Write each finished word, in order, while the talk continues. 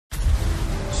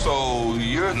So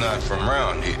you're not from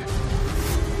around here?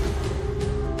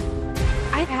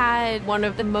 I had one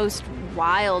of the most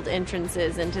wild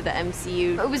entrances into the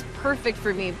MCU. It was perfect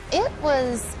for me. It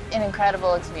was an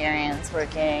incredible experience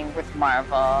working with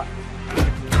Marvel.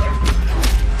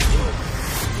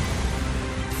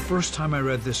 First time I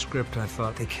read this script, I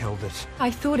thought they killed it.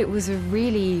 I thought it was a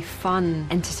really fun,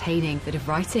 entertaining bit of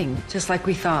writing, just like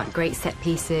we thought. Great set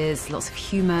pieces, lots of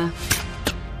humor.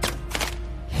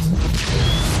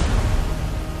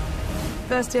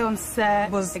 First day on set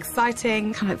was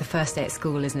exciting. Kind of like the first day at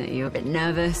school, isn't it? You're a bit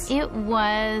nervous. It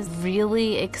was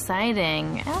really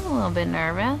exciting. I was a little bit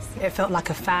nervous. It felt like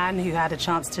a fan who had a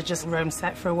chance to just roam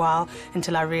set for a while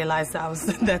until I realized that I was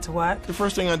there to work. The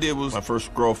first thing I did was my first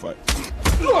scroll fight.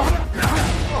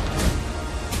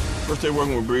 First day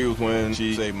working with Brie was when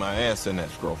she saved my ass in that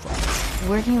scroll fight.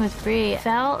 Working with Brie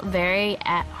felt very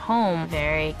at home,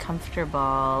 very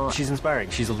comfortable. She's inspiring.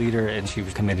 She's a leader, and she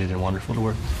was committed and wonderful to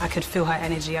work. I could feel her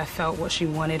energy. I felt what she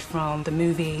wanted from the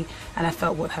movie, and I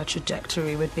felt what her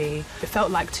trajectory would be. It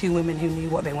felt like two women who knew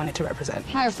what they wanted to represent.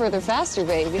 Higher, further, faster,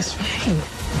 baby. It's fine.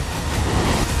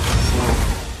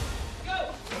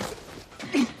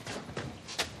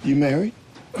 You married?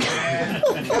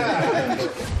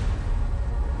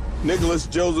 Nicholas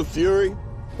Joseph Fury.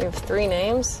 You have 3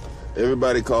 names?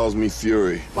 Everybody calls me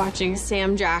Fury. Watching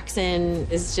Sam Jackson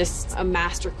is just a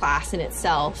masterclass in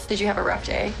itself. Did you have a rough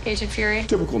day, Agent Fury?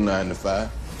 Typical 9 to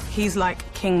 5. He's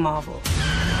like King Marvel.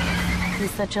 He's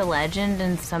such a legend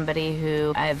and somebody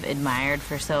who I've admired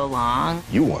for so long.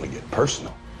 You want to get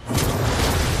personal.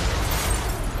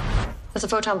 That's a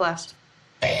photon blast.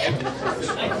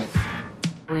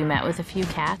 We met with a few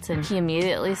cats, and he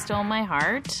immediately stole my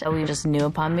heart. We just knew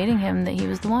upon meeting him that he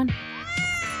was the one.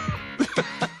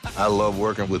 I love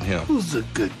working with him. Who's a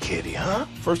good kitty, huh?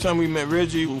 First time we met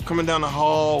Reggie, we were coming down the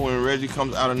hall when Reggie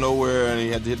comes out of nowhere and he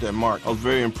had to hit that mark. I was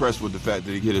very impressed with the fact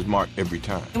that he hit his mark every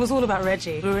time. It was all about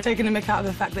Reggie. We were taking a mick out of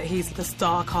the fact that he's the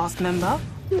star cast member.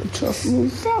 You're a tough little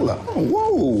fella. Oh,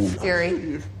 whoa.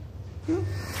 Fury.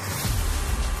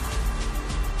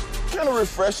 Kind of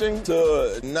refreshing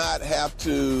to not have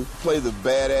to play the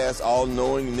badass,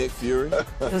 all-knowing Nick Fury.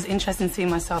 It was interesting seeing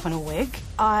myself in a wig.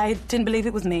 I didn't believe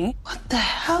it was me. What the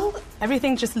hell?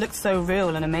 Everything just looked so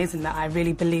real and amazing that I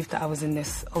really believed that I was in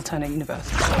this alternate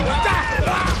universe.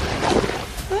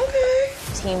 Okay.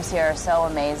 Teams here are so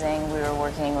amazing. We were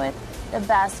working with the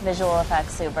best visual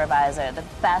effects supervisor, the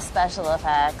best special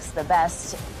effects, the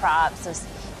best props. Just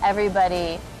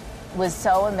everybody was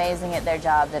so amazing at their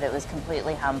job that it was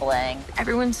completely humbling.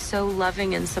 Everyone's so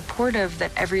loving and supportive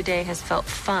that every day has felt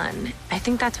fun. I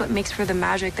think that's what makes for the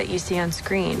magic that you see on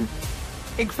screen.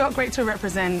 It felt great to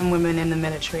represent women in the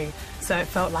military, so it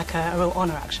felt like a real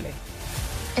honor, actually.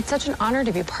 It's such an honor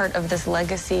to be part of this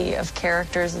legacy of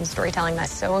characters and storytelling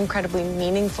that's so incredibly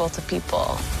meaningful to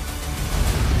people.